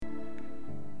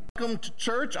welcome to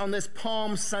church on this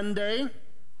Palm Sunday.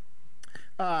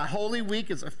 Holy Week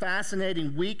is a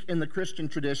fascinating week in the Christian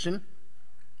tradition.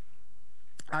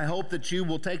 I hope that you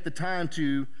will take the time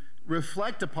to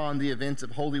reflect upon the events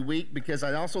of Holy Week, because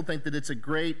I also think that it's a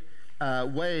great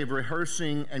way of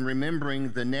rehearsing and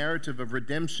remembering the narrative of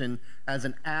redemption as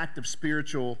an act of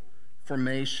spiritual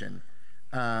formation.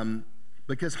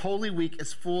 Because Holy Week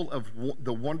is full of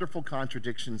the wonderful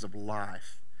contradictions of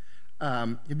life.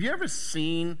 Have you ever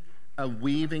seen a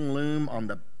weaving loom on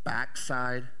the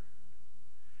backside?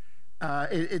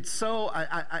 It's so,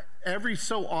 every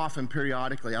so often,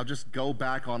 periodically, I'll just go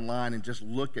back online and just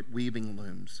look at weaving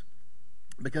looms,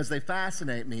 because they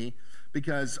fascinate me,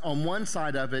 because on one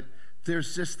side of it,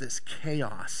 there's just this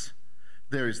chaos.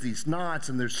 There's these knots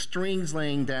and there's strings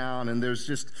laying down, and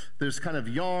there's kind of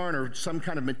yarn or some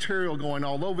kind of material going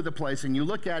all over the place, and you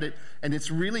look at it and it's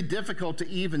really difficult to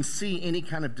even see any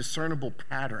kind of discernible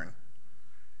pattern.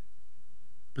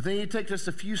 But then you take just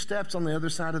a few steps on the other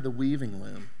side of the weaving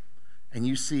loom and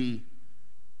you see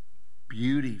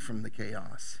beauty from the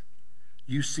chaos.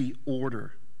 You see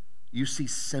order. You see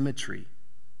symmetry.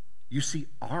 You see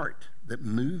art that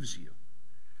moves you.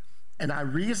 And the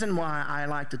reason why I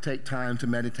like to take time to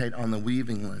meditate on the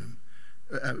weaving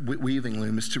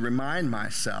loom is to remind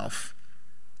myself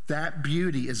that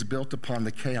beauty is built upon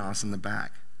the chaos in the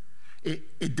back.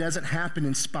 It doesn't happen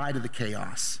in spite of the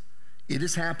chaos. It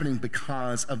is happening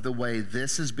because of the way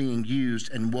this is being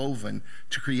used and woven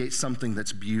to create something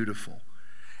that's beautiful.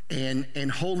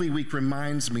 And Holy Week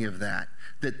reminds me of that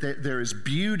there is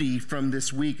beauty from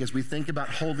this week as we think about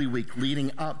Holy Week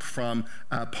leading up from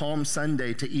Palm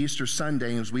Sunday to Easter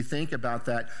Sunday, as we think about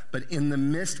that. But in the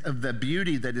midst of the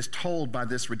beauty that is told by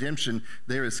this redemption,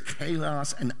 there is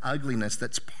chaos and ugliness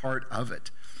that's part of it.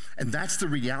 And that's the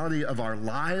reality of our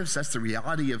lives. That's the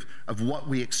reality of what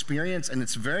we experience. And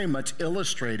it's very much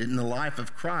illustrated in the life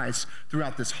of Christ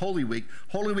throughout this Holy Week.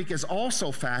 Holy Week is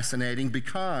also fascinating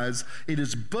because it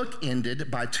is bookended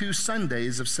by 2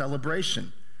 Sundays of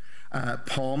celebration.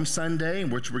 Palm Sunday,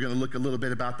 which we're going to look a little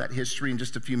bit about that history in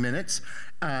just a few minutes.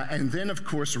 And then, of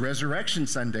course, Resurrection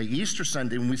Sunday, Easter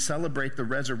Sunday, when we celebrate the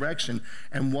resurrection.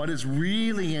 And what is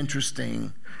really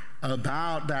interesting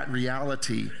about that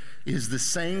reality is the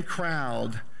same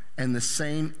crowd and the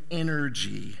same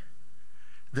energy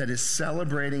that is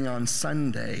celebrating on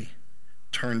Sunday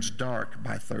turns dark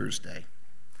by Thursday.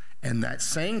 And that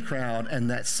same crowd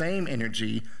and that same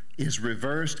energy is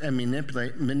reversed and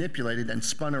manipulated and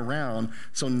spun around.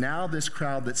 So now this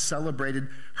crowd that celebrated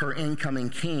her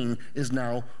incoming king is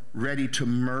now ready to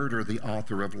murder the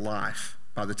author of life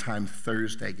by the time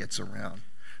Thursday gets around.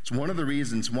 It's one of the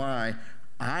reasons why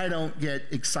I don't get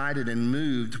excited and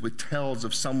moved with tales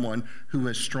of someone who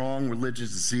has strong religious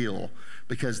zeal,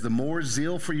 because the more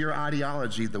zeal for your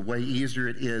ideology, the way easier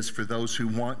it is for those who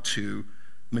want to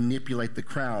manipulate the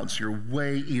crowds. You're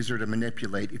way easier to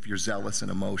manipulate if you're zealous and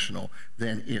emotional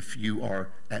than if you are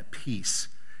at peace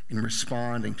in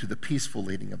responding to the peaceful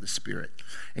leading of the Spirit.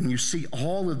 And you see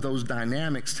all of those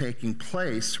dynamics taking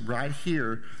place right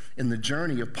here in the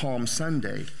journey of Palm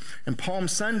Sunday. And Palm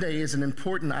Sunday is an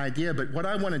important idea, but what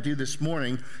I want to do this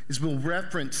morning is we'll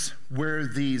reference where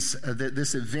this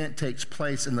event takes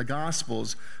place in the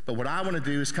Gospels. But what I want to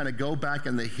do is kind of go back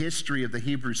in the history of the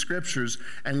Hebrew Scriptures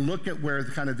and look at where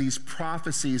kind of these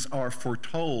prophecies are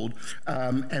foretold,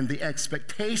 and the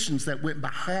expectations that went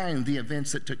behind the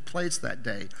events that took place that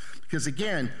day. Because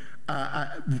again,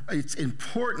 it's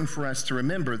important for us to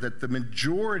remember that the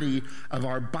majority of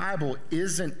our Bible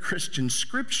isn't Christian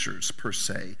scriptures per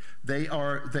se.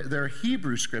 They're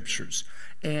Hebrew scriptures.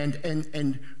 And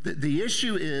the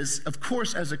issue is, of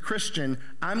course, as a Christian,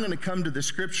 I'm going to come to the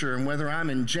scripture, and whether I'm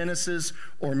in Genesis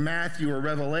or Matthew or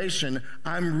Revelation,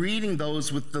 I'm reading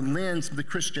those with the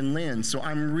Christian lens. So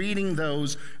I'm reading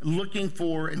those looking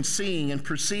for and seeing and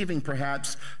perceiving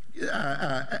perhaps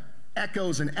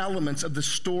echoes and elements of the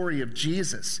story of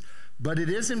Jesus. But it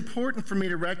is important for me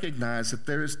to recognize that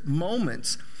there's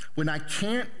moments when I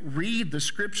can't read the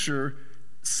scripture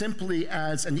simply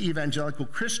as an evangelical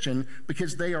Christian,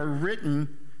 because they are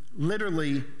written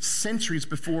literally centuries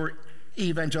before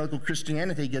evangelical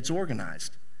Christianity gets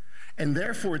organized. And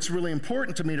therefore, it's really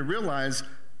important to me to realize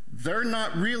they're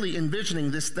not really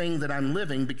envisioning this thing that I'm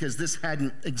living, because this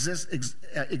hadn't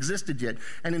existed yet.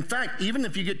 And in fact, even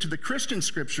if you get to the Christian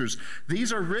scriptures,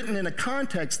 these are written in a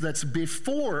context that's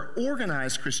before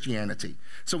organized Christianity.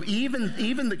 So even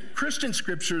the Christian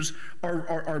scriptures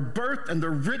are birthed, and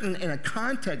they're written in a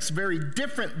context very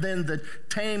different than the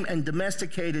tame and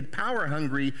domesticated,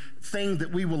 power-hungry thing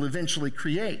that we will eventually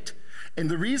create. And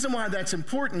the reason why that's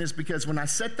important is because when I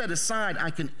set that aside, I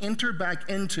can enter back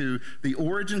into the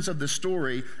origins of the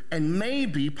story and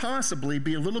maybe, possibly,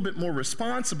 be a little bit more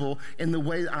responsible in the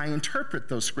way I interpret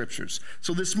those scriptures.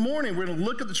 So this morning, we're going to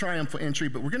look at the triumphal entry,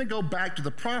 but we're going to go back to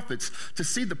the prophets to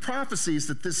see the prophecies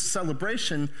that this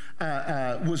celebration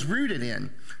was rooted in.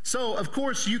 So, of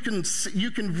course, you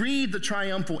can read the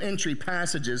triumphal entry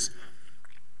passages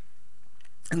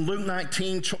in Luke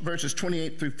 19, verses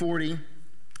 28 through 40.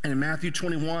 And in Matthew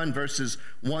 21, verses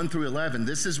 1 through 11,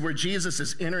 this is where Jesus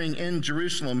is entering in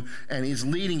Jerusalem, and he's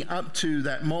leading up to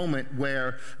that moment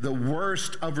where the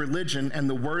worst of religion and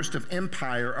the worst of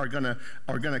empire are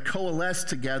gonna coalesce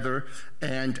together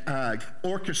and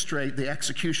orchestrate the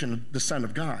execution of the Son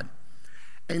of God.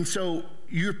 And so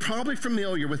you're probably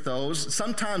familiar with those.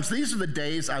 Sometimes these are the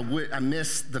days I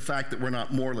miss the fact that we're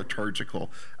not more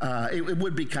liturgical. It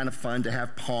would be kind of fun to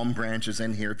have palm branches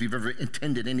in here if you've ever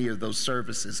attended any of those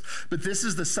services. But this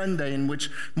is the Sunday in which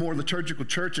more liturgical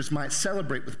churches might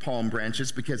celebrate with palm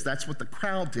branches because that's what the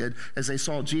crowd did as they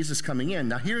saw Jesus coming in.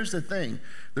 Now here's the thing.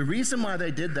 The reason why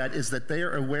they did that is that they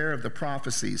are aware of the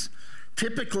prophecies.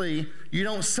 Typically, you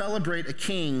don't celebrate a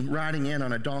king riding in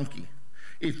on a donkey.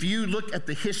 If you look at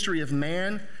the history of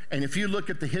man, and if you look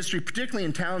at the history, particularly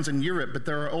in towns in Europe, but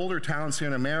there are older towns here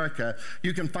in America,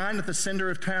 you can find at the center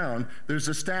of town, there's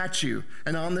a statue.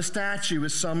 And on the statue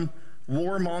is some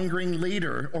warmongering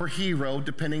leader or hero,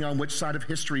 depending on which side of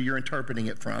history you're interpreting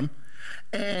it from.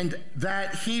 And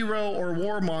that hero or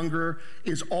warmonger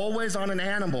is always on an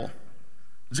animal.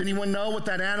 Does anyone know what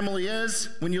that animal is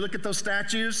when you look at those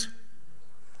statues?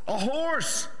 A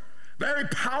horse. Very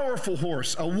powerful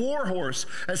horse, a war horse,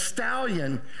 a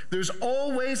stallion. There's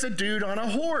always a dude on a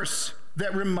horse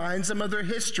that reminds them of their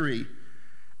history.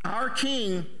 Our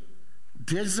king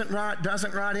doesn't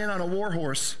ride in on a war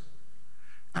horse.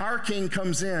 Our king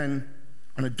comes in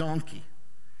on a donkey.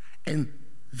 And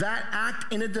that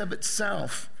act in and of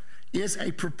itself is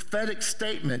a prophetic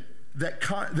statement that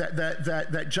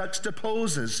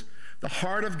juxtaposes the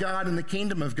heart of God and the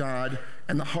kingdom of God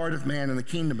and the heart of man and the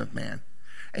kingdom of man.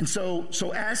 And so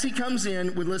as he comes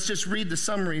in, let's just read the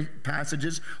summary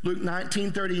passages. Luke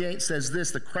 19:38 says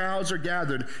this, the crowds are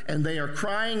gathered and they are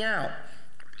crying out,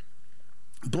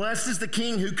 blessed is the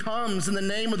King who comes in the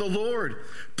name of the Lord.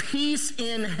 Peace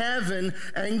in heaven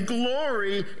and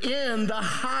glory in the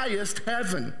highest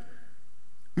heaven.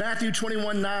 Matthew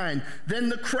 21:9, then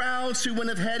the crowds who went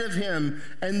ahead of him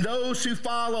and those who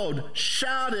followed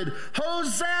shouted,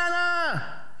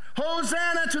 Hosanna!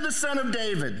 Hosanna to the Son of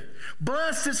David.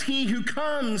 Blessed is he who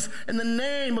comes in the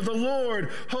name of the Lord.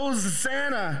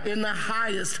 Hosanna in the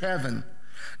highest heaven.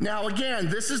 Now again,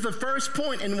 this is the first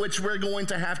point in which we're going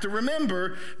to have to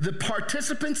remember the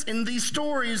participants in these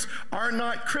stories are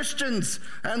not Christians,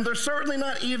 and they're certainly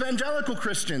not evangelical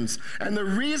Christians. And the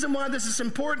reason why this is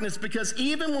important is because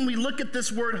even when we look at this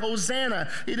word Hosanna,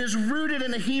 it is rooted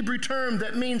in a Hebrew term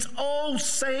that means, oh,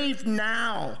 save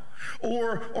now.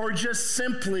 Or just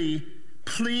simply,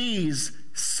 please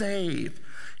save.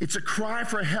 It's a cry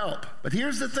for help. But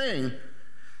here's the thing.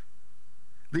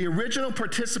 The original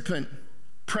participant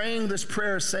praying this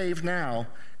prayer, save now,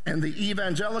 and the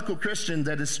evangelical Christian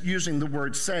that is using the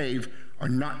word save are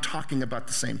not talking about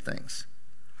the same things.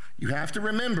 You have to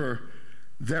remember,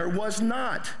 there was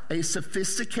not a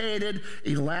sophisticated,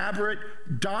 elaborate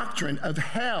doctrine of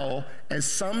hell as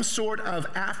some sort of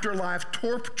afterlife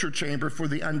torture chamber for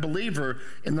the unbeliever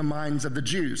in the minds of the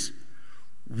Jews.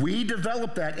 We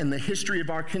developed that in the history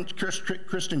of our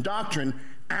Christian doctrine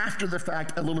after the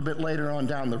fact, a little bit later on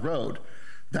down the road.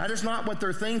 That is not what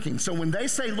they're thinking. So when they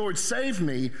say, Lord, save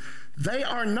me, they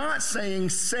are not saying,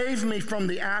 save me from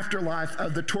the afterlife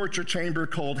of the torture chamber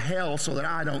called hell so that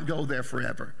I don't go there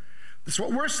forever. That's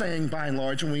what we're saying by and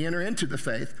large when we enter into the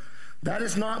faith. That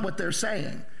is not what they're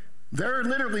saying. They're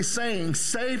literally saying,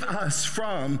 save us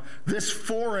from this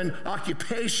foreign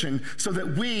occupation so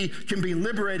that we can be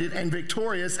liberated and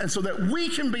victorious and so that we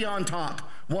can be on top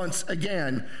once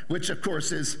again, which of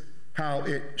course is how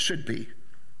it should be.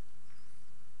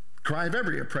 Cry of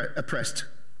every oppressed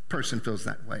person feels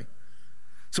that way.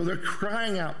 So they're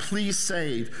crying out, please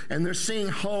save, and they're seeing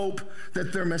hope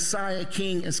that their Messiah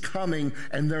King is coming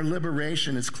and their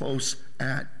liberation is close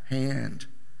at hand.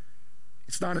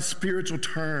 It's not a spiritual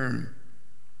term.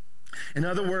 In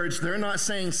other words, they're not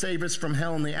saying save us from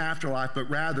hell in the afterlife, but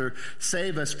rather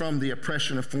save us from the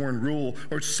oppression of foreign rule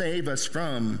or save us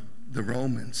from the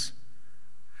Romans.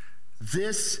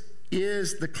 This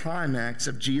is the climax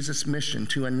of Jesus' mission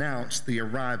to announce the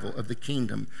arrival of the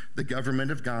kingdom, the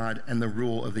government of God, and the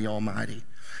rule of the Almighty.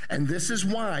 And this is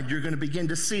why you're going to begin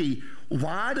to see,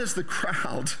 why does the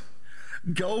crowd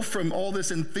go from all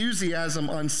this enthusiasm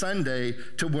on Sunday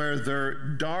to where they're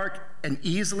dark and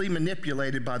easily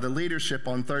manipulated by the leadership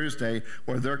on Thursday,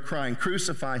 where they're crying,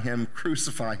 crucify him,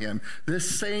 crucify him.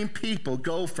 This same people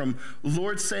go from,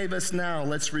 Lord, save us now,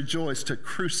 let's rejoice, to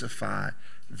crucify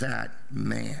that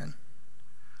man.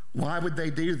 Why would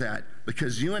they do that?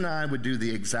 Because you and I would do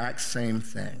the exact same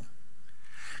thing.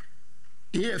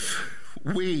 If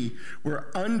we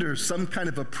were under some kind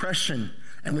of oppression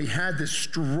and we had this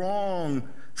strong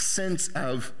sense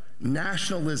of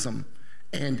nationalism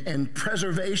and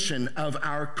preservation of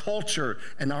our culture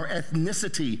and our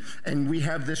ethnicity, and we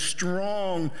have this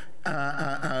strong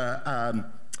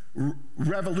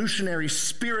revolutionary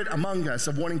spirit among us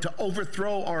of wanting to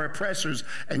overthrow our oppressors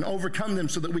and overcome them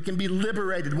so that we can be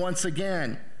liberated once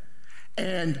again.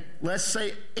 And let's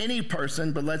say any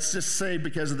person, but let's just say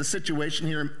because of the situation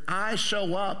here, I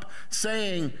show up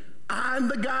saying, I'm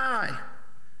the guy.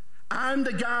 I'm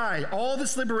the guy. All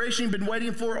this liberation you've been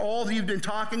waiting for, all that you've been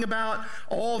talking about,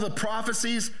 all the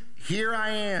prophecies, here I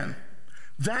am.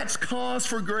 That's cause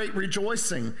for great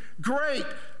rejoicing. Great.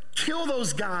 Kill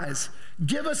those guys.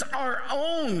 Give us our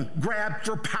own grab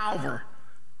for power.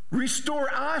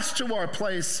 Restore us to our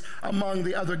place among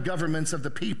the other governments of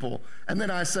the people. And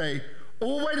then I say,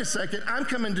 oh, wait a second, I'm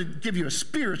coming to give you a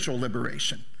spiritual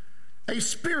liberation, a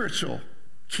spiritual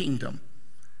kingdom.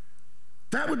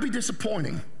 That would be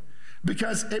disappointing,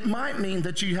 because it might mean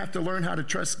that you have to learn how to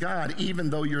trust God even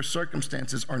though your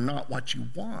circumstances are not what you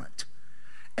want.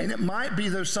 And it might be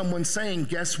there's someone saying,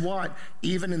 guess what?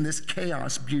 Even in this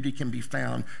chaos, beauty can be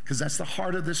found, because that's the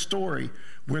heart of this story.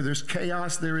 Where there's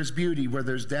chaos, there is beauty. Where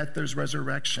there's death, there's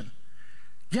resurrection.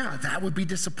 Yeah, that would be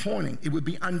disappointing. It would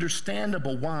be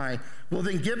understandable. Why? Well,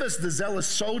 then give us the zealous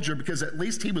soldier, because at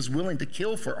least he was willing to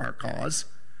kill for our cause.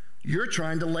 You're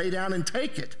trying to lay down and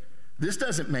take it. This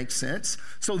doesn't make sense.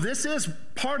 So this is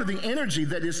part of the energy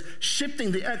that is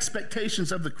shifting the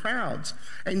expectations of the crowds.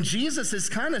 And Jesus has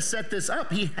kind of set this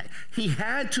up. He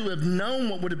had to have known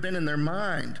what would have been in their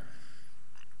mind,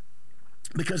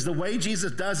 because the way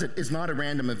Jesus does it is not a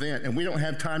random event. And we don't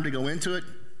have time to go into it.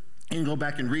 You can go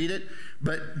back and read it.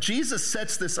 But Jesus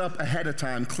sets this up ahead of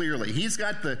time clearly. He's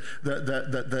got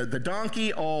the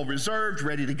donkey all reserved,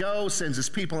 ready to go, sends his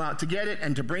people out to get it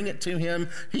and to bring it to him.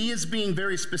 He is being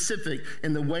very specific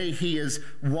in the way he is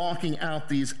walking out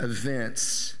these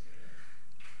events.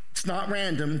 It's not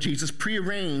random. Jesus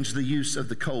prearranged the use of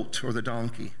the colt or the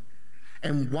donkey.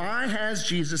 And why has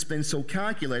Jesus been so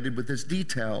calculated with this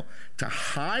detail? To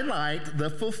highlight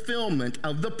the fulfillment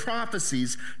of the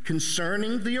prophecies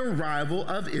concerning the arrival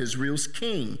of Israel's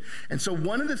king. And so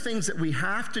one of the things that we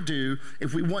have to do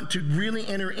if we want to really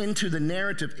enter into the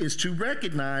narrative is to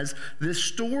recognize this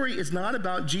story is not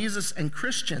about Jesus and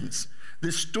Christians.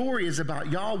 This story is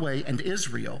about Yahweh and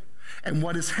Israel. And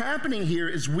what is happening here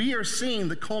is we are seeing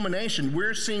the culmination,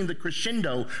 we're seeing the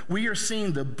crescendo, we are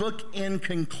seeing the bookend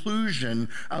conclusion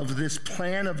of this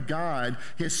plan of God,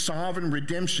 his sovereign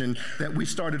redemption that we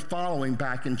started following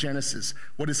back in Genesis.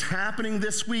 What is happening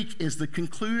this week is the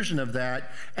conclusion of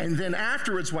that, and then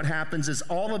afterwards what happens is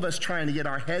all of us trying to get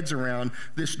our heads around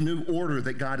this new order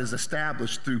that God has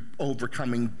established through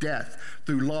overcoming death,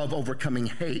 through love overcoming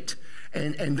hate.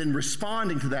 And then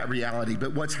responding to that reality.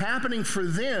 But what's happening for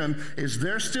them is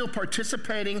they're still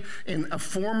participating in a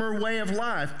former way of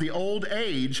life, the old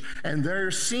age, and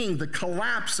they're seeing the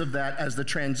collapse of that as the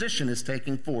transition is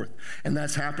taking forth. And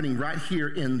that's happening right here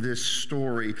in this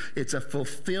story. It's a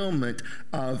fulfillment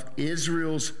of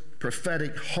Israel's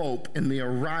prophetic hope in the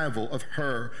arrival of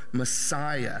her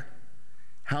Messiah.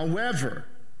 However,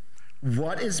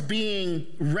 what is being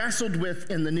wrestled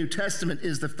with in the New Testament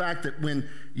is the fact that when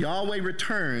Yahweh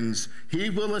returns,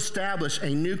 he will establish a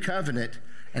new covenant,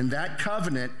 and that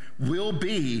covenant will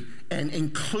be an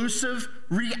inclusive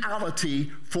reality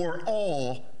for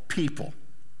all people.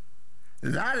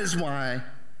 That is why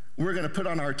we're going to put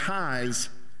on our ties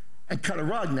and cut a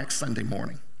rug next Sunday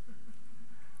morning,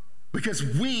 because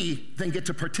we then get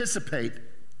to participate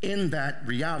in that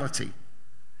reality.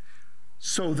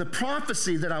 So the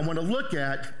prophecy that I want to look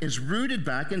at is rooted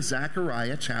back in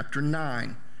Zechariah chapter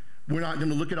 9. We're not going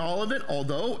to look at all of it,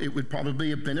 although it would probably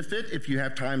be a benefit if you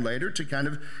have time later to kind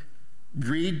of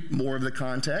read more of the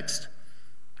context.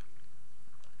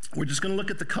 We're just going to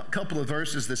look at the couple of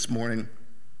verses this morning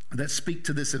that speak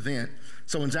to this event.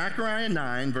 So in Zechariah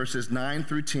 9, verses 9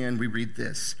 through 10, we read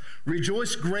this.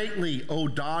 Rejoice greatly, O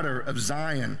daughter of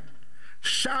Zion.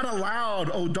 Shout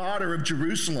aloud, O daughter of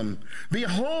Jerusalem.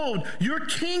 Behold, your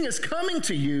king is coming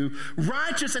to you,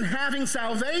 righteous and having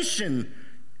salvation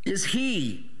is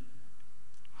he,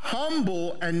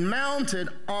 humble and mounted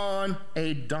on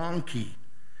a donkey,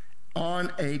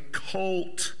 on a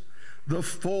colt, the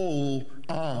foal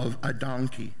of a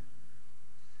donkey.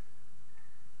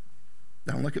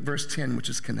 Now look at verse 10, which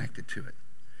is connected to it.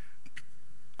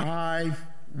 I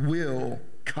will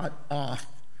cut off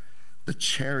the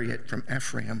chariot from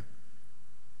Ephraim,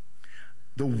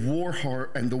 the war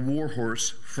horse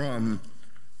from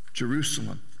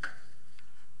Jerusalem,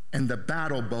 and the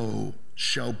battle bow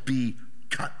shall be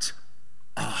cut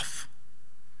off.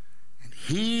 And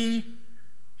he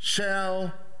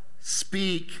shall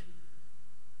speak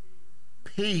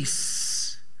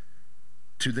peace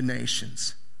to the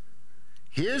nations.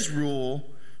 His rule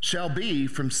shall be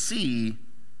from sea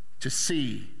to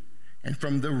sea, and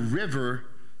from the river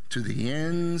to the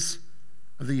ends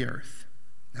of the earth.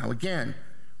 Now again,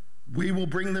 we will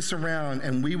bring this around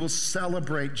and we will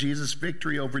celebrate Jesus'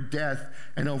 victory over death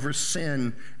and over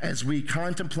sin as we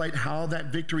contemplate how that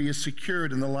victory is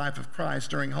secured in the life of Christ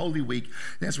during Holy Week.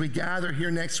 And as we gather here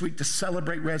next week to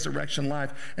celebrate resurrection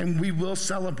life, and we will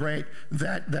celebrate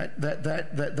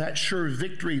that sure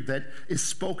victory that is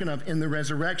spoken of in the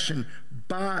resurrection.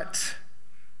 But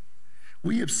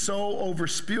we have so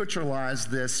over-spiritualized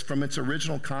this from its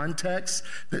original context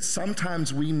that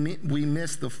sometimes we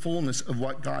miss the fullness of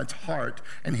what God's heart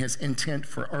and his intent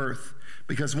for earth.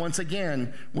 Because once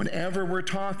again, whenever we're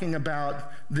talking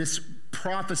about this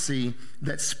prophecy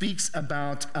that speaks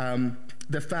about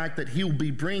the fact that he will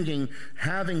be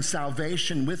having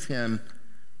salvation with him,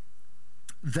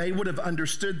 they would have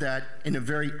understood that in a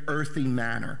very earthy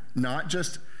manner, not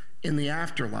just in the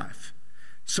afterlife.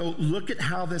 So look at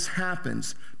how this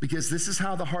happens, because this is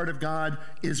how the heart of God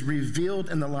is revealed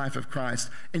in the life of Christ.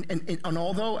 And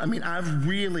although,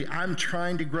 I'm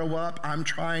trying to grow up, I'm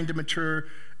trying to mature,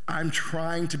 I'm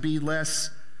trying to be less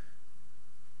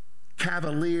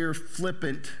cavalier,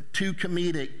 flippant, too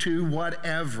comedic, too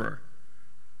whatever.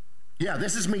 Yeah,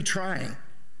 this is me trying.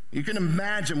 You can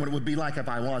imagine what it would be like if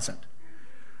I wasn't.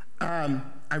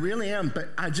 I really am, but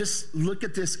I just look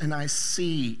at this and I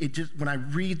see it just when I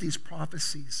read these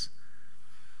prophecies.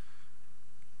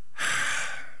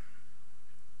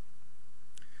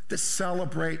 That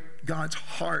celebrate God's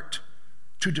heart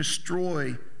to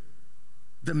destroy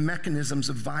the mechanisms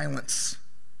of violence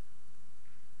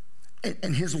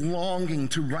and his longing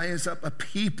to raise up a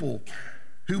people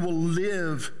who will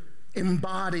live,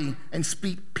 embody, and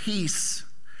speak peace.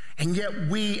 And yet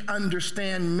we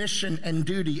understand mission and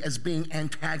duty as being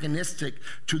antagonistic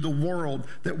to the world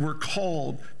that we're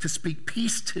called to speak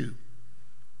peace to.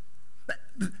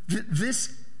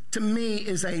 This, to me,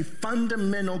 is a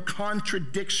fundamental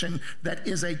contradiction that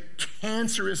is a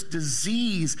cancerous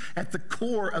disease at the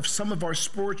core of some of our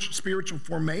spiritual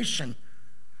formation.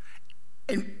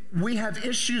 And we have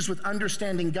issues with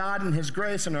understanding God and his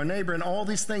grace and our neighbor and all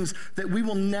these things that we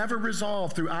will never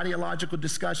resolve through ideological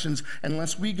discussions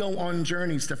unless we go on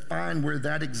journeys to find where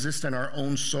that exists in our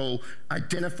own soul,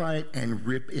 identify it and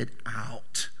rip it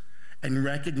out, and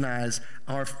recognize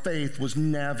our faith was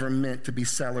never meant to be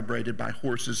celebrated by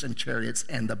horses and chariots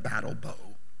and the battle bow.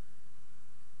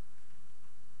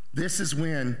 This is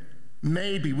when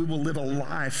maybe we will live a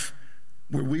life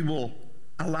where we will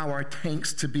allow our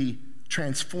tanks to be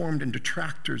transformed into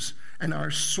tractors and our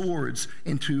swords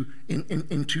into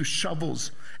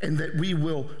shovels, and that we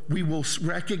will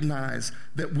recognize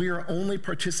that we are only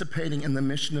participating in the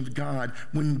mission of God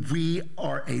when we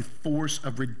are a force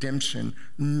of redemption,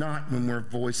 not when we're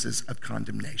voices of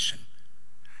condemnation.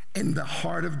 And the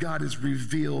heart of God is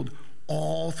revealed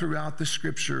all throughout the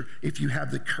scripture if you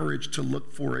have the courage to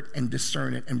look for it and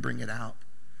discern it and bring it out.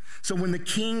 So when the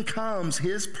king comes,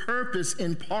 his purpose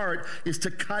in part is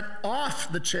to cut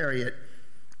off the chariot,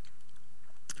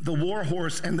 the war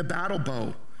horse, and the battle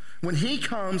bow. When he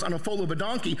comes on a foal of a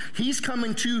donkey, he's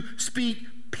coming to speak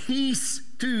peace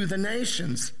to the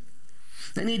nations.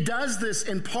 And he does this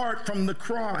in part from the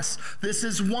cross. This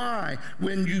is why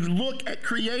when you look at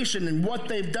creation and what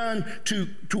they've done to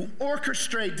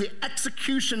orchestrate the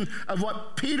execution of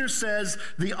what Peter says,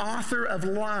 the author of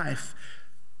life,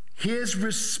 his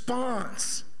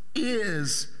response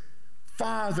is,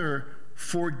 Father,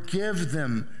 forgive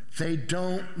them. They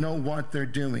don't know what they're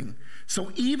doing.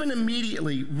 So even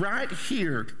immediately, right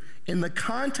here, in the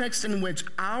context in which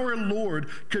our Lord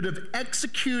could have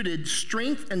executed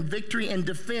strength and victory and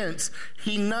defense,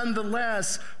 he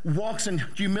nonetheless walks in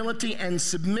humility and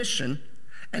submission.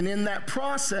 And in that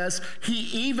process, he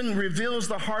even reveals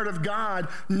the heart of God,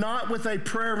 not with a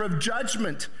prayer of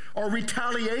judgment or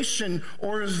retaliation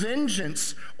or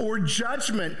vengeance or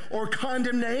judgment or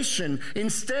condemnation.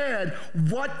 Instead,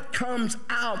 what comes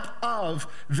out of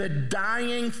the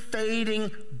dying,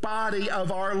 fading body of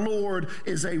our Lord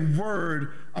is a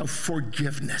word of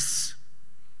forgiveness.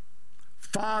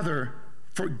 Father,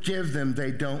 forgive them,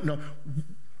 they don't know.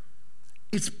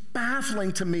 It's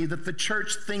baffling to me that the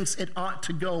church thinks it ought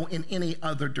to go in any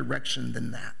other direction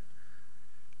than that.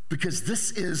 Because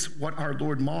this is what our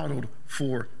Lord modeled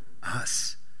for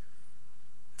us.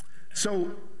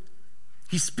 So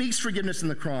he speaks forgiveness in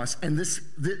the cross, and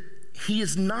he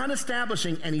is not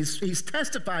establishing, and he's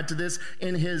testified to this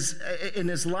in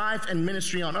his life and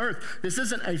ministry on earth. This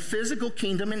isn't a physical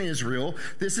kingdom in Israel.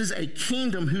 This is a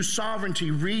kingdom whose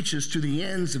sovereignty reaches to the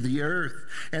ends of the earth.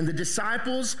 And the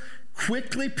disciples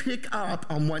quickly pick up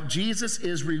on what Jesus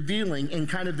is revealing in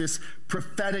kind of this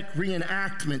prophetic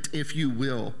reenactment, if you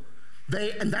will.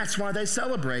 And that's why they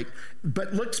celebrate.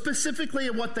 But look specifically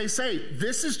at what they say.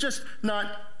 This is just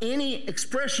not any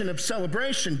expression of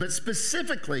celebration, but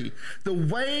specifically the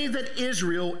way that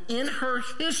Israel in her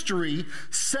history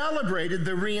celebrated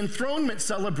the re-enthronement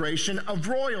celebration of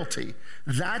royalty.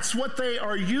 That's what they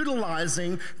are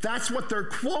utilizing. That's what they're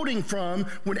quoting from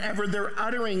whenever they're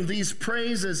uttering these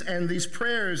praises and these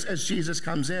prayers as Jesus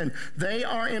comes in. They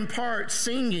are in part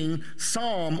singing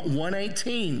Psalm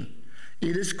 118.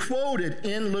 It is quoted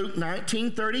in Luke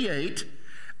 19:38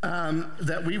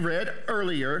 that we read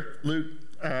earlier. Luke,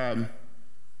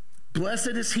 blessed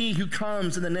is he who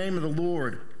comes in the name of the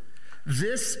Lord.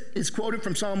 This is quoted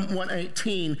from Psalm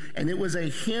 118, and it was a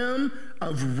hymn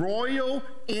of royal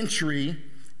entry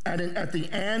at the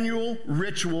annual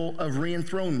ritual of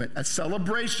re-enthronement, a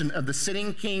celebration of the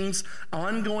sitting king's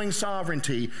ongoing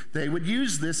sovereignty. They would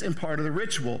use this in part of the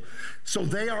ritual. So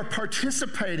they are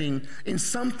participating in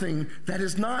something that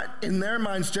is not, in their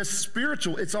minds, just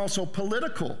spiritual. It's also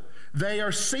political. They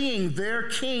are seeing their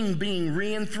king being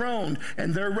re-enthroned,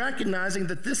 and they're recognizing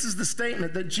that this is the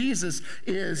statement that Jesus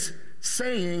is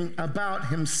saying about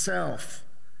himself.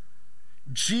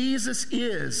 Jesus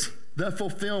is the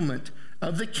fulfillment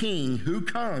of the King who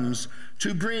comes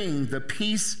to bring the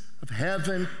peace of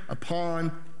heaven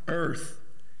upon earth.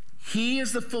 He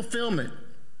is the fulfillment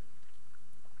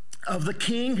of the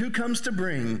King who comes to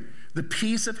bring the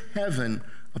peace of heaven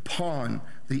upon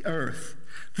the earth.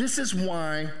 This is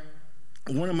why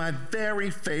one of my very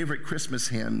favorite Christmas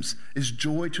hymns is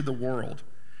Joy to the World.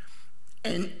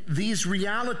 And these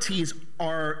realities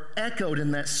are echoed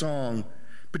in that song,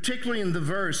 particularly in the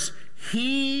verse,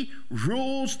 he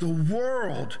rules the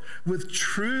world with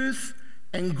truth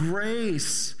and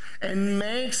grace and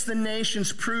makes the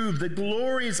nations prove the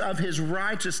glories of his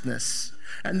righteousness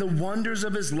and the wonders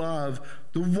of his love,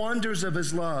 the wonders of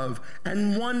his love,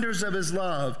 and wonders of his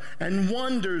love, and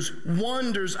wonders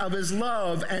of his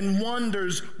love, and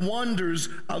wonders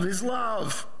of his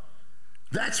love.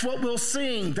 That's what we'll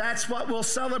sing. That's what we'll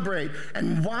celebrate.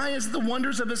 And why is the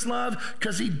wonders of his love?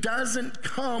 Because he doesn't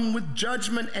come with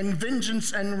judgment and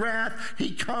vengeance and wrath.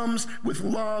 He comes with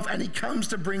love, and he comes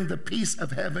to bring the peace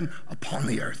of heaven upon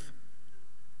the earth.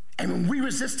 And when we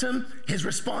resist him, his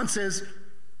response is,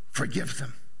 forgive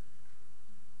them.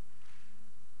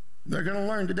 They're going to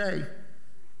learn today.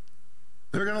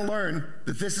 They're going to learn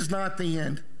that this is not the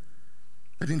end.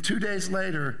 That in 2 days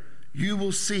later, you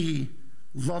will see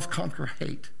love conquer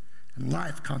hate, and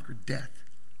life conquer death.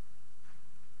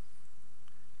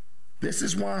 This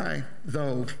is why,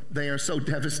 though, they are so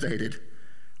devastated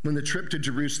when the trip to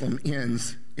Jerusalem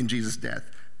ends in Jesus' death.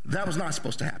 That was not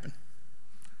supposed to happen.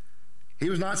 He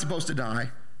was not supposed to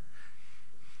die,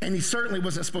 and he certainly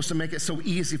wasn't supposed to make it so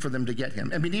easy for them to get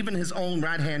him. I mean, even his own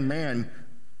right-hand man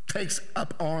takes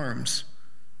up arms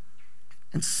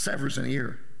and severs an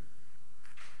ear.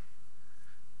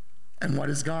 And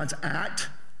what is God's act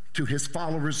to his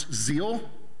followers' zeal?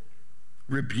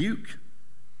 Rebuke,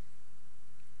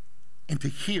 and to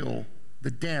heal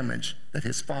the damage that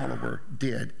his follower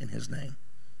did in his name.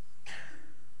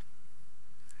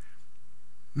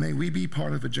 May we be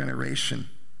part of a generation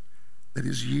that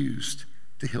is used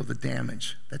to heal the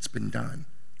damage that's been done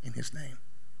in his name.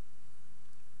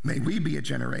 May we be a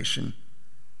generation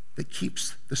that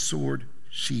keeps the sword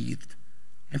sheathed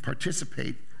and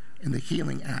participate in the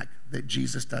healing act that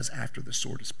Jesus does after the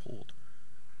sword is pulled.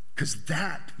 Because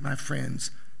that, my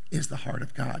friends, is the heart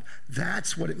of God.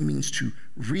 That's what it means to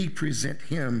represent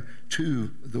him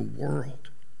to the world.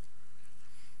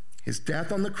 His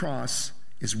death on the cross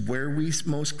is where we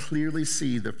most clearly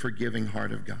see the forgiving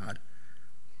heart of God.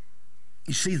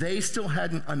 You see, they still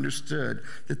hadn't understood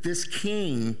that this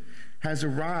king has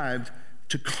arrived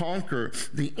to conquer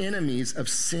the enemies of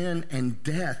sin and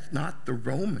death, not the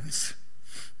Romans.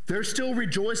 They're still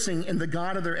rejoicing in the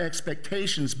God of their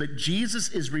expectations, but Jesus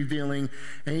is revealing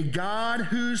a God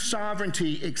whose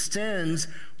sovereignty extends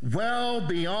well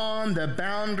beyond the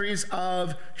boundaries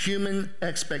of human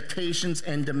expectations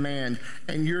and demand.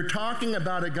 And you're talking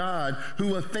about a God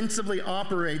who offensively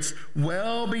operates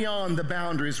well beyond the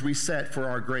boundaries we set for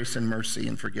our grace and mercy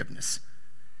and forgiveness.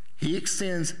 He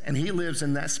extends and he lives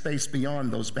in that space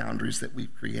beyond those boundaries that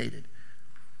we've created.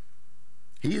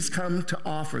 He has come to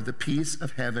offer the peace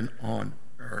of heaven on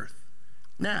earth.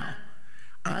 Now,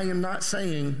 I am not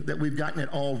saying that we've gotten it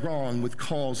all wrong with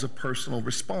calls of personal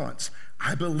response.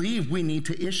 I believe we need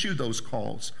to issue those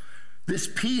calls. This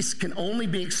peace can only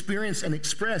be experienced and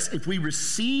expressed if we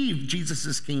receive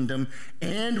Jesus' kingdom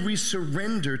and we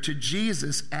surrender to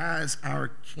Jesus as our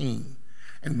King.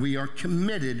 And we are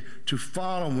committed to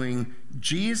following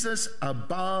Jesus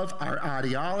above our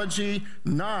ideology,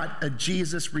 not a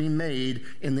Jesus remade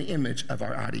in the image of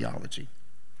our ideology,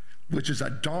 which is a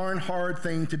darn hard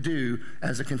thing to do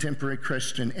as a contemporary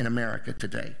Christian in America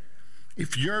today.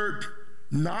 If you're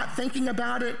not thinking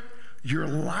about it, you're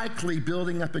likely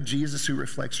building up a Jesus who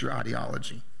reflects your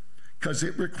ideology, because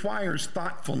it requires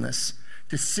thoughtfulness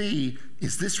to see,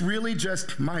 is this really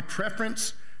just my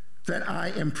preference that I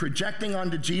am projecting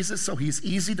onto Jesus so he's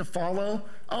easy to follow?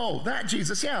 Oh, that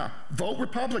Jesus, yeah, vote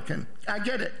Republican. I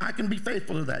get it. I can be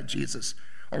faithful to that Jesus.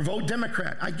 Or vote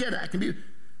Democrat. I get it. I can be.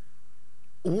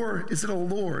 Or is it a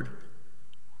Lord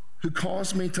who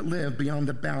calls me to live beyond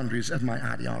the boundaries of my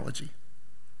ideology?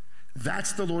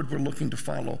 That's the Lord we're looking to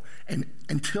follow. And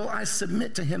until I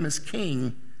submit to him as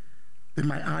king, then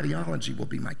my ideology will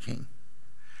be my king.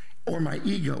 Or my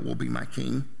ego will be my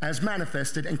king, as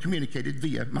manifested and communicated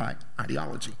via my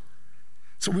ideology.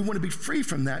 So we want to be free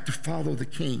from that to follow the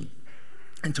king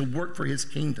and to work for his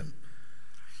kingdom.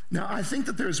 Now, I think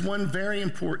that there's one very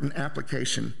important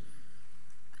application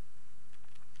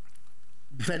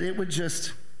that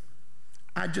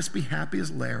I'd just be happy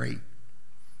as Larry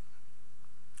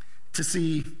to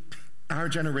see our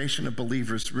generation of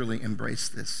believers really embrace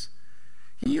this.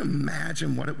 Can you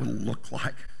imagine what it would look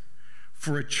like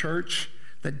for a church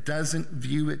that doesn't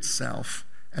view itself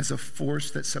as a force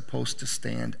that's supposed to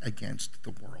stand against the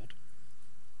world?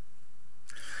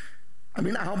 I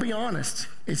mean, I'll be honest,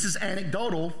 this is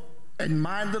anecdotal, and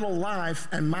my little life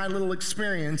and my little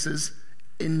experiences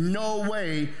in no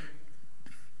way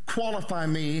qualify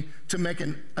me to make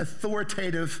an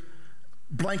authoritative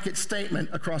blanket statement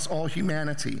across all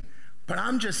humanity. But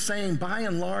I'm just saying, by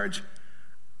and large,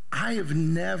 I have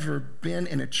never been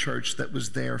in a church that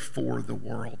was there for the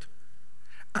world.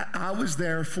 I was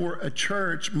there for a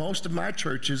church. Most of my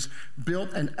churches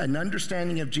built an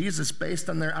understanding of Jesus based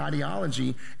on their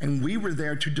ideology, and we were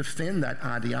there to defend that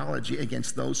ideology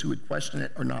against those who would question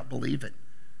it or not believe it.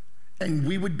 And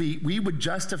we would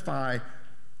justify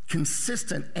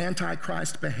consistent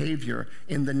anti-Christ behavior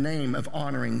in the name of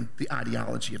honoring the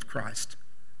ideology of Christ.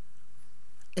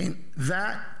 And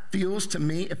that feels to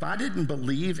me, if I didn't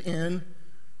believe in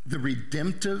the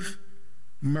redemptive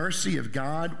mercy of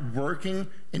God working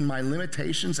in my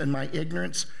limitations and my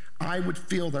ignorance, I would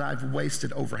feel that I've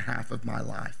wasted over half of my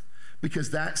life,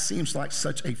 because that seems like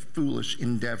such a foolish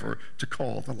endeavor to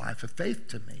call the life of faith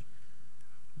to me.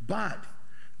 But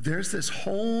there's this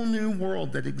whole new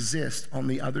world that exists on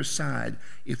the other side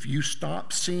if you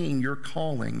stop seeing your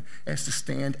calling as to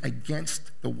stand against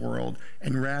the world,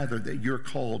 and rather that you're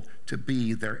called to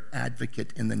be their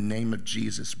advocate in the name of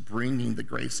Jesus, bringing the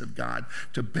grace of God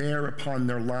to bear upon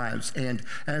their lives. And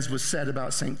as was said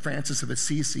about St. Francis of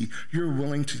Assisi, you're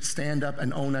willing to stand up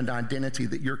and own an identity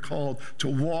that you're called to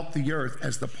walk the earth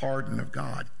as the pardon of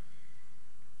God.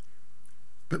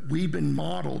 But we've been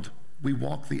modeled, we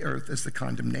walk the earth as the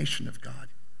condemnation of God.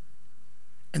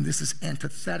 And this is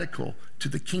antithetical to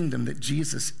the kingdom that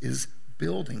Jesus is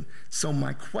building. So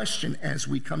my question as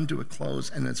we come to a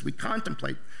close and as we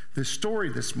contemplate this story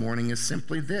this morning is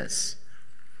simply this: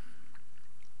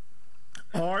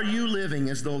 are you living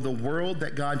as though the world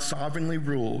that God sovereignly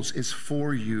rules is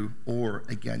for you or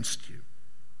against you?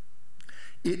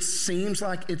 It seems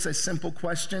like it's a simple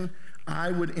question.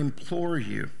 I would implore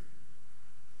you,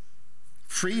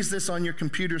 freeze this on your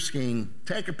computer screen.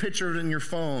 Take a picture of it in your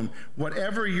phone.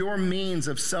 Whatever your means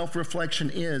of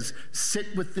self-reflection is,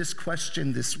 sit with this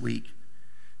question this week.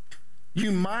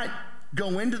 You might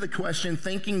go into the question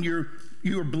thinking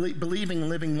you are believing and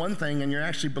living one thing, and you're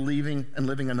actually believing and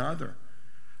living another.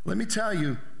 Let me tell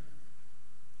you,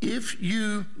 if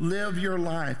you live your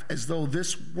life as though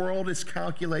this world is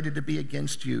calculated to be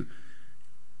against you,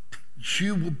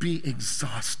 you will be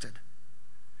exhausted.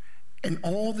 And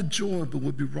all the joy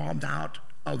will be robbed out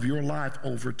of your life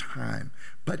over time.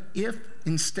 But if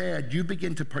instead you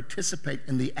begin to participate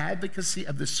in the advocacy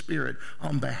of the Spirit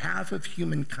on behalf of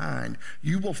humankind,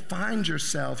 you will find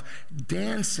yourself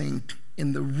dancing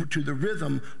to the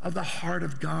rhythm of the heart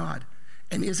of God.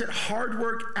 And is it hard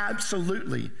work?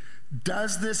 Absolutely.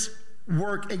 Does this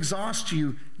work exhaust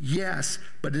you? Yes,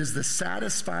 but it is the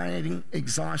satisfying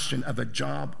exhaustion of a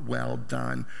job well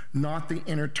done, not the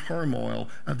inner turmoil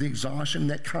of the exhaustion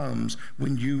that comes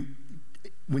when you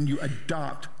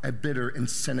adopt a bitter and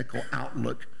cynical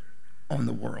outlook on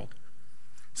the world.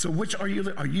 So which are you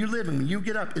living? When you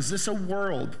get up, is this a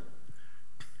world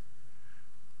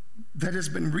that has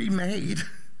been remade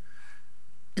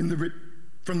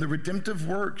from the redemptive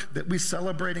work that we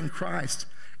celebrate in Christ,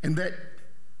 and that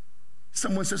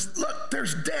someone says, look,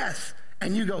 there's death,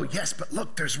 and you go, yes, but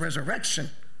look, there's resurrection.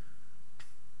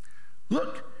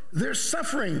 Look, there's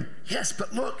suffering. Yes,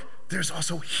 but look, there's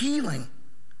also healing.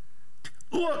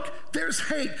 Look, there's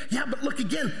hate. Yeah, but look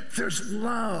again, there's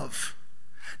love.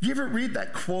 You ever read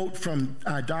that quote from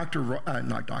Mr.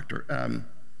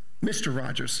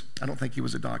 Rogers? I don't think he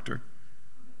was a doctor.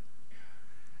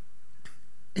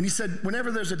 And he said,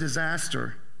 whenever there's a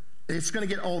disaster, it's going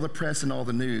to get all the press and all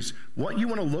the news. What you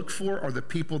want to look for are the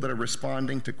people that are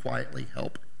responding to quietly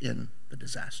help in the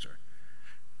disaster.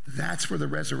 That's where the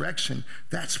resurrection,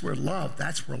 that's where love,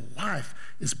 that's where life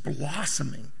is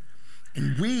blossoming.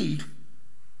 And we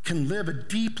can live a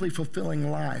deeply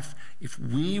fulfilling life if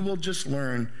we will just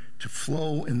learn to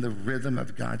flow in the rhythm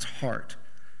of God's heart,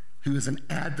 who is an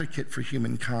advocate for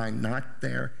humankind, not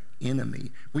their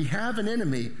enemy. We have an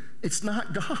enemy. It's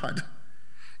not God.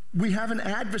 We have an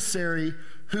adversary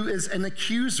who is an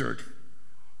accuser.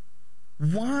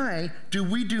 Why do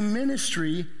we do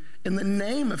ministry in the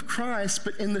name of Christ,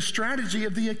 but in the strategy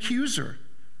of the accuser?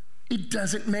 It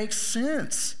doesn't make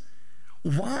sense.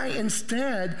 Why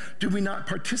instead do we not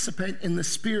participate in the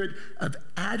spirit of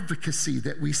advocacy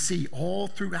that we see all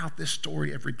throughout this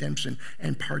story of redemption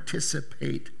and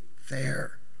participate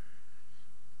there?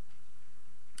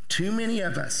 Too many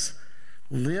of us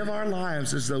live our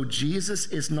lives as though Jesus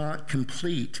is not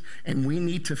complete and we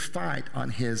need to fight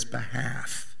on his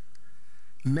behalf.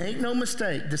 Make no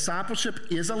mistake, discipleship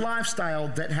is a lifestyle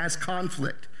that has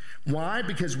conflict. Why?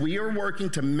 Because we are working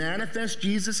to manifest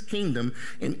Jesus' kingdom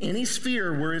in any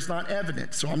sphere where it's not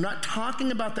evident. So I'm not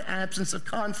talking about the absence of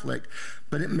conflict,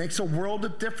 but it makes a world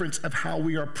of difference of how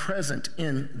we are present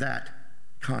in that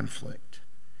conflict.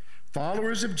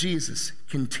 Followers of Jesus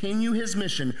continue his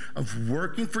mission of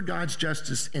working for God's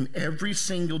justice in every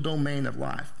single domain of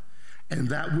life. And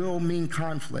that will mean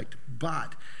conflict.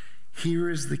 But here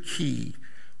is the key.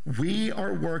 We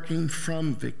are working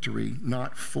from victory,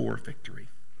 not for victory.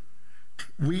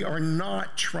 We are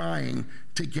not trying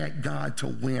to get God to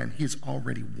win. He's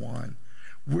already won.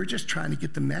 We're just trying to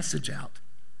get the message out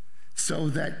so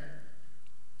that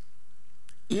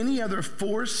any other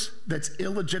force that's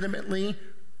illegitimately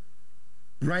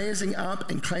rising up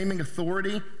and claiming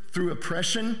authority through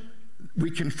oppression,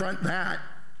 we confront that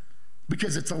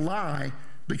because it's a lie,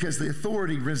 because the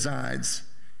authority resides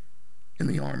in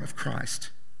the arm of Christ,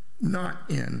 not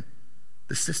in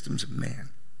the systems of man.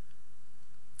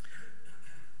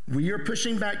 We are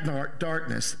pushing back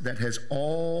darkness that has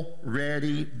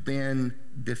already been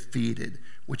defeated,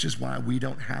 which is why we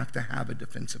don't have to have a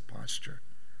defensive posture.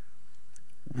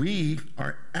 We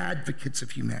are advocates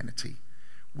of humanity.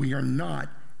 We are not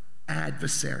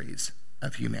adversaries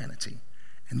of humanity.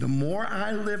 And the more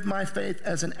I live my faith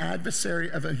as an adversary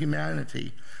of a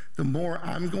humanity, the more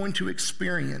I'm going to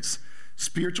experience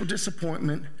spiritual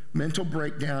disappointment, mental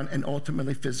breakdown, and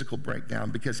ultimately physical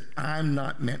breakdown, because I'm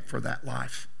not meant for that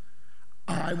life.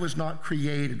 I was not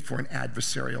created for an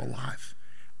adversarial life.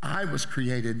 I was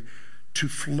created to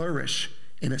flourish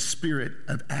in a spirit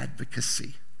of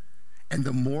advocacy. And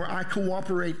the more I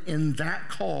cooperate in that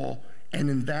call and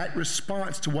in that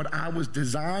response to what I was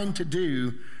designed to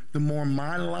do, the more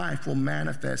my life will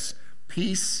manifest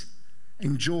peace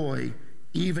and joy,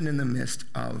 even in the midst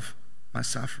of my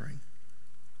suffering.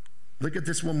 Look at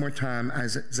this one more time,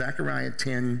 Zechariah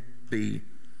 10b.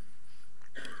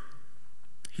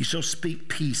 He shall speak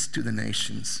peace to the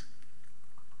nations.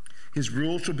 His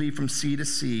rule shall be from sea to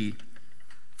sea,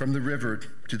 from the river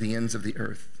to the ends of the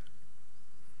earth.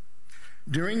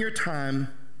 During your time,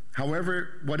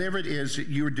 whatever it is that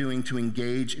you are doing to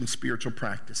engage in spiritual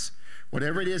practice,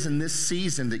 whatever it is in this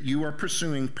season that you are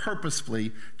pursuing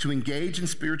purposefully to engage in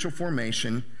spiritual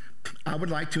formation, I would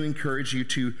like to encourage you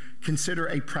to consider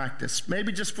a practice,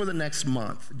 maybe just for the next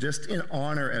month, just in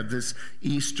honor of this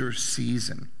Easter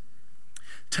season.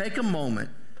 Take a moment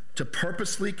to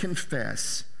purposely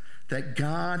confess that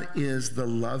God is the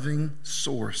loving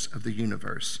source of the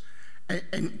universe.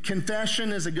 And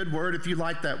confession is a good word if you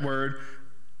like that word.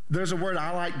 There's a word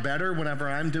I like better whenever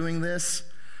I'm doing this,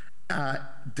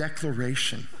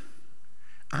 declaration.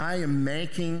 I am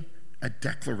making a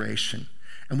declaration.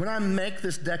 And when I make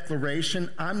this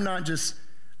declaration, I'm not just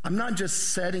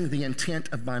setting the intent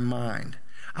of my mind.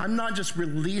 I'm not just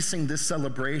releasing this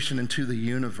celebration into the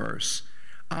universe.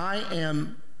 I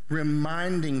am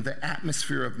reminding the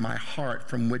atmosphere of my heart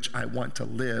from which I want to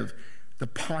live, the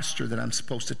posture that I'm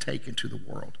supposed to take into the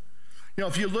world. You know,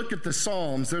 if you look at the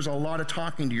Psalms, there's a lot of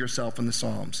talking to yourself in the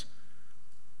Psalms.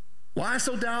 Why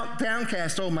so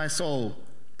downcast, O my soul?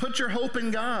 Put your hope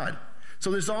in God.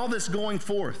 So there's all this going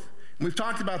forth. And we've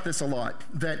talked about this a lot,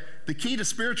 that the key to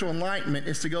spiritual enlightenment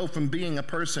is to go from being a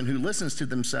person who listens to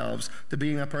themselves to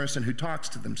being a person who talks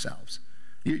to themselves.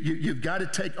 You've got to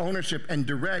take ownership and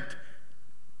direct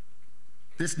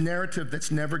this narrative that's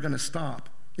never going to stop.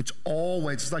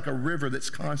 It's like a river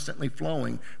that's constantly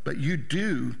flowing, but you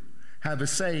do have a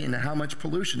say in how much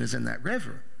pollution is in that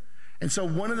river. And so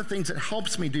one of the things that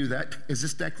helps me do that is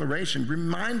this declaration,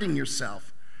 reminding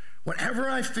yourself, whatever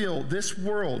I feel, this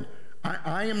world,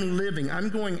 I am living, I'm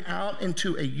going out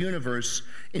into a universe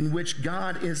in which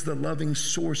God is the loving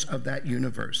source of that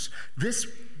universe.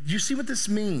 You see what this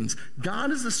means? God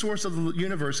is the source of the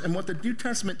universe, and what the New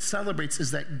Testament celebrates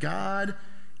is that God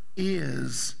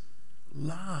is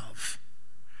love.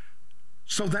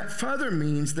 So that further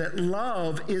means that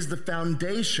love is the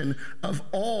foundation of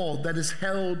all that is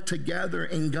held together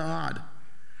in God.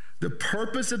 The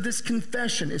purpose of this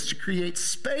confession is to create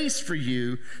space for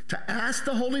you to ask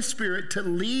the Holy Spirit to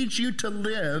lead you to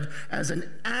live as an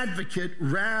advocate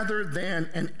rather than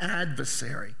an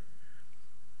adversary.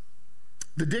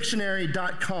 The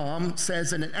dictionary.com says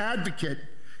that an advocate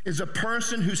is a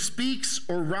person who speaks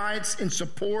or writes in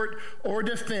support or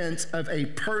defense of a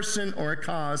person or a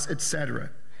cause, etc.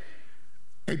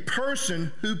 A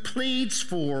person who pleads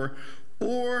for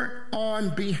or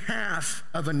on behalf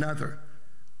of another.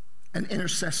 An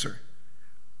intercessor.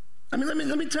 I mean,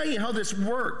 let me tell you how this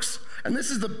works. And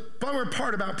this is the bummer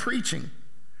part about preaching,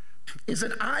 is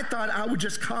that I thought I would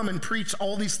just come and preach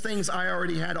all these things I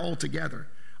already had all together,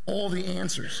 all the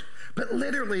answers. But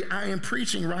literally, I am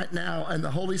preaching right now, and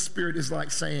the Holy Spirit is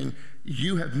like saying,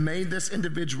 you have made this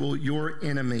individual your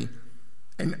enemy.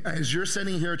 And as you're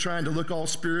sitting here trying to look all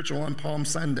spiritual on Palm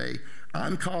Sunday,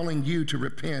 I'm calling you to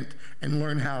repent and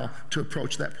learn how to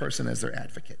approach that person as their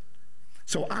advocate.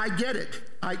 So I get it.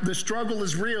 The struggle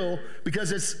is real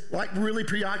because it's like really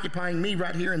preoccupying me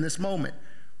right here in this moment.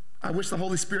 I wish the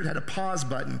Holy Spirit had a pause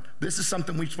button. This is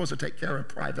something we're supposed to take care of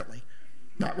privately,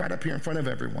 not right up here in front of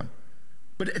everyone.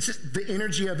 But it's just the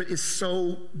energy of it is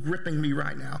so gripping me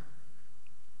right now.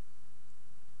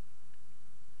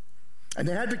 An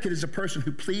advocate is a person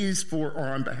who pleads for or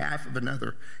on behalf of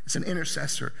another. It's an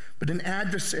intercessor. But an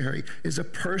adversary is a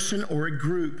person or a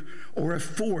group or a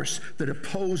force that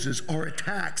opposes or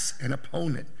attacks an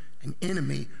opponent, an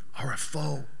enemy, or a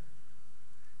foe.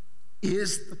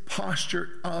 Is the posture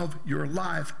of your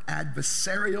life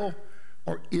adversarial,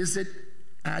 or is it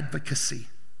advocacy?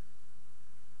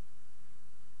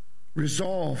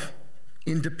 Resolve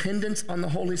in dependence on the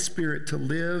Holy Spirit to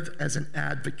live as an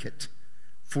advocate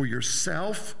for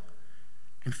yourself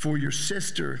and for your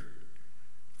sister,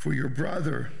 for your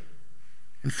brother,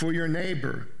 and for your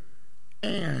neighbor,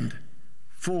 and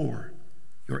for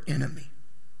your enemy.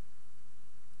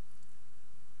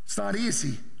 It's not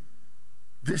easy.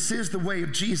 This is the way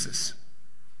of Jesus.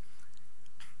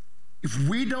 If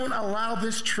we don't allow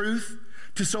this truth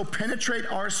to so penetrate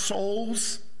our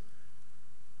souls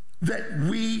that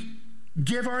we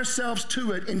give ourselves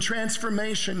to it in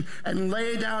transformation and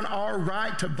lay down our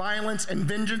right to violence and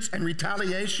vengeance and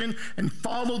retaliation and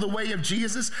follow the way of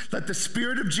Jesus, let the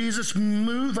Spirit of Jesus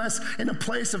move us in a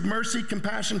place of mercy,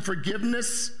 compassion,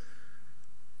 forgiveness,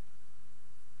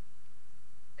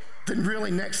 then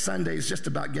really next Sunday is just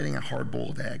about getting a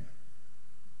hard-boiled egg.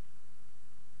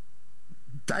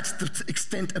 That's the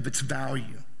extent of its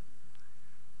value.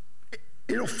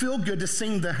 It'll feel good to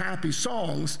sing the happy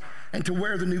songs and to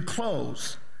wear the new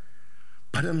clothes.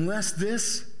 But unless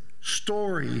this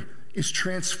story is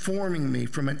transforming me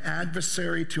from an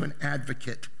adversary to an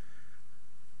advocate,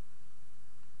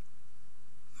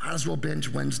 might as well binge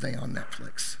Wednesday on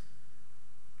Netflix.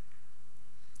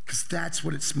 Because that's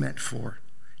what it's meant for.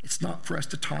 It's not for us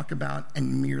to talk about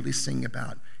and merely sing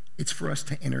about. It's for us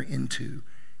to enter into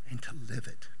and to live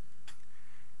it.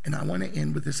 And I want to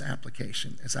end with this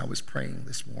application as I was praying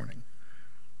this morning.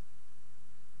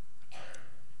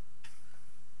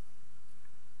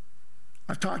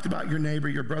 I've talked about your neighbor,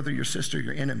 your brother, your sister,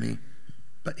 your enemy.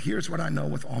 But here's what I know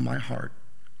with all my heart.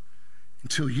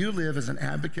 Until you live as an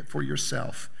advocate for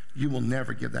yourself, you will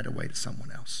never give that away to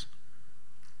someone else.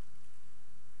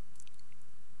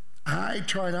 I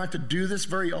try not to do this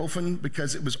very often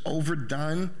because it was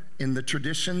overdone in the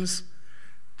traditions.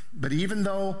 But even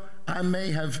though I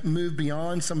may have moved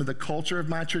beyond some of the culture of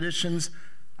my traditions,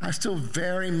 I still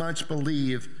very much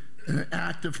believe in an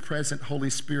active, present Holy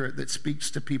Spirit that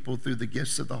speaks to people through the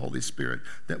gifts of the Holy Spirit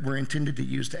that we're intended to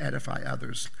use to edify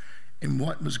others. And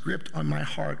what was gripped on my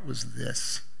heart was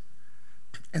this.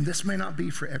 And this may not be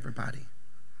for everybody,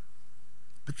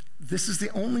 but this is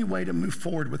the only way to move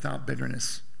forward without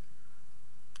bitterness.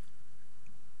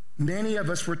 Many of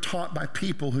us were taught by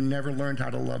people who never learned how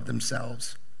to love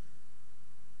themselves.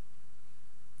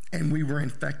 And we were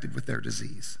infected with their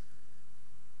disease.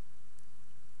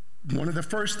 One of the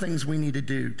first things we need to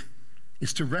do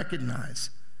is to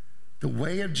recognize the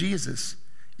way of Jesus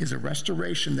is a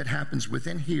restoration that happens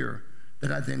within here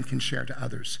that I then can share to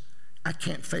others. I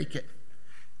can't fake it.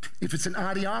 If it's an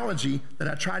ideology that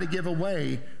I try to give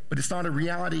away, but it's not a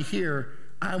reality here,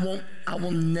 I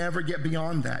will never get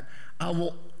beyond that.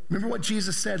 Remember what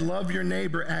Jesus said, love your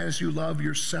neighbor as you love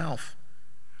yourself.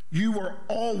 You are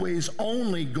always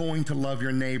only going to love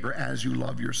your neighbor as you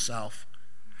love yourself.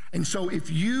 And so if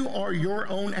you are your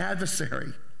own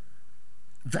adversary,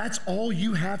 that's all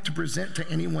you have to present to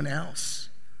anyone else.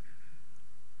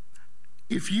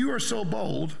 If you are so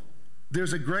bold,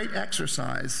 there's a great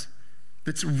exercise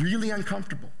that's really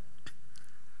uncomfortable.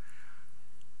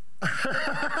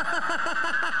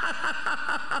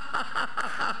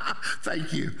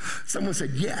 Thank you. Someone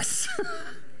said yes.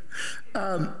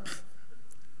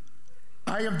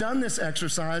 I have done this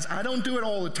exercise. I don't do it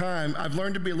all the time. I've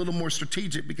learned to be a little more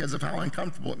strategic because of how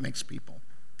uncomfortable it makes people.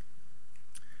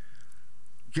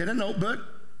 Get a notebook.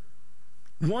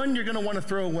 One you're going to want to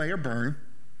throw away or burn.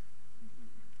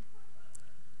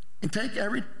 And take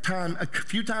every time, a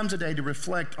few times a day, to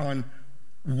reflect on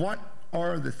what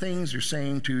are the things you're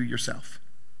saying to yourself.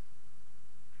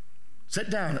 Sit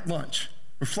down at lunch.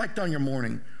 Reflect on your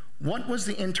morning. What was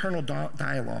the internal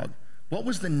dialogue? What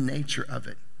was the nature of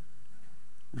it?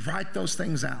 Write those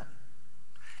things out.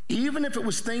 Even if it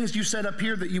was things you said up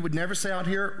here that you would never say out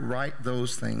here, write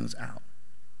those things out.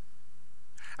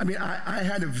 I mean, I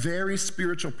had a very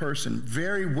spiritual person,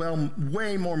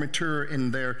 way more mature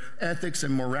in their ethics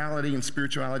and morality and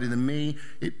spirituality than me.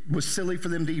 It was silly for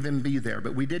them to even be there,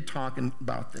 but we did talk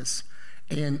about this.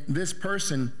 And this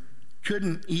person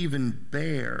couldn't even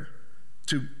bear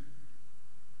to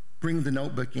bring the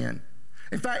notebook in.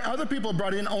 In fact, other people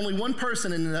brought in, only one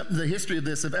person in the history of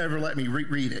this have ever let me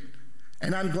read it.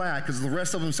 And I'm glad, because the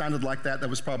rest of them sounded like that. They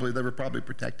were probably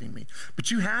protecting me. But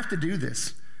you have to do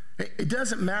this. It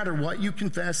doesn't matter what you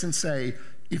confess and say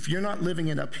if you're not living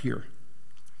it up here.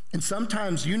 And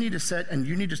sometimes you need to sit and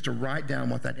you need just to write down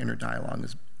what that inner dialogue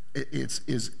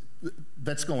is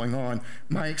that's going on.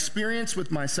 My experience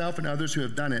with myself and others who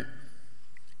have done it,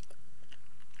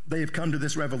 they have come to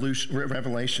this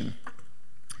revelation.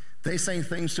 They say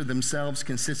things to themselves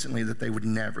consistently that they would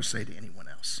never say to anyone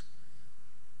else.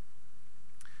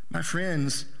 My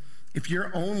friends, if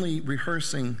you're only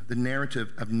rehearsing the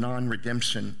narrative of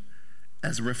non-redemption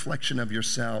as a reflection of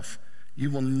yourself, you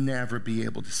will never be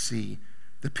able to see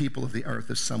the people of the earth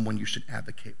as someone you should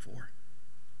advocate for.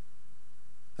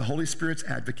 The Holy Spirit's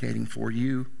advocating for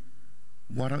you.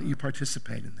 Why don't you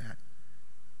participate in that?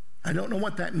 I don't know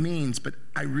what that means, but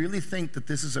I really think that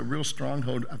this is a real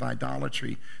stronghold of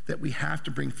idolatry that we have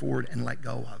to bring forward and let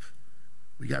go of.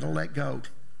 We got to let go.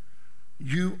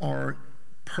 You are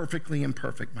perfectly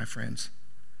imperfect, my friends.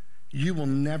 You will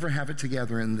never have it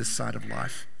together in this side of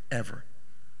life, ever.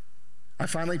 I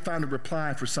finally found a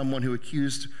reply for someone who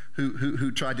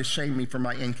tried to shame me for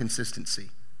my inconsistency.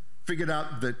 Figured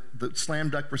out the slam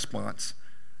dunk response.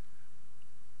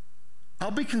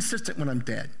 I'll be consistent when I'm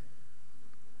dead.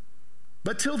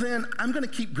 But till then, I'm going to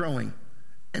keep growing,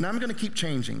 and I'm going to keep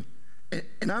changing,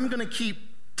 and I'm going to keep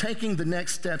taking the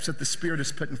next steps that the Spirit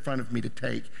has put in front of me to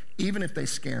take, even if they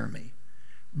scare me.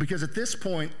 Because at this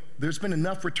point, there's been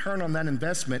enough return on that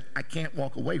investment, I can't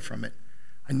walk away from it.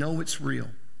 I know it's real.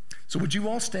 So would you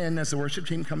all stand as the worship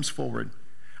team comes forward?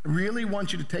 I really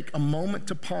want you to take a moment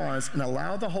to pause and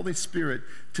allow the Holy Spirit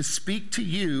to speak to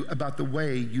you about the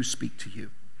way you speak to you.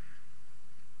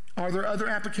 Are there other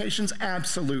applications?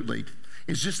 Absolutely.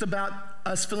 Is just about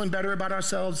us feeling better about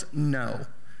ourselves? No.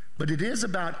 But it is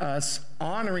about us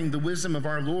honoring the wisdom of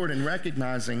our Lord and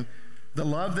recognizing the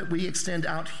love that we extend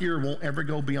out here won't ever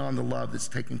go beyond the love that's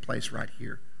taking place right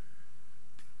here.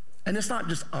 And it's not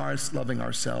just us loving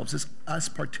ourselves, it's us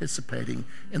participating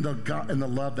in the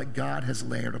love that God has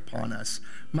layered upon us.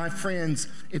 My friends,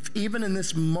 if even in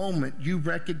this moment you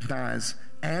recognize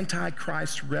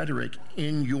Antichrist rhetoric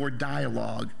in your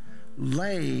dialogue,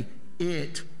 lay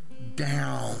it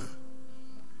down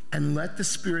and let the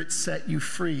Spirit set you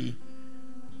free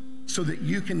so that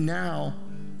you can now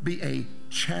be a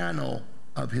channel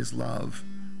of his love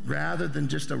rather than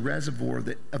just a reservoir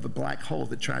of a black hole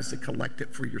that tries to collect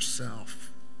it for yourself.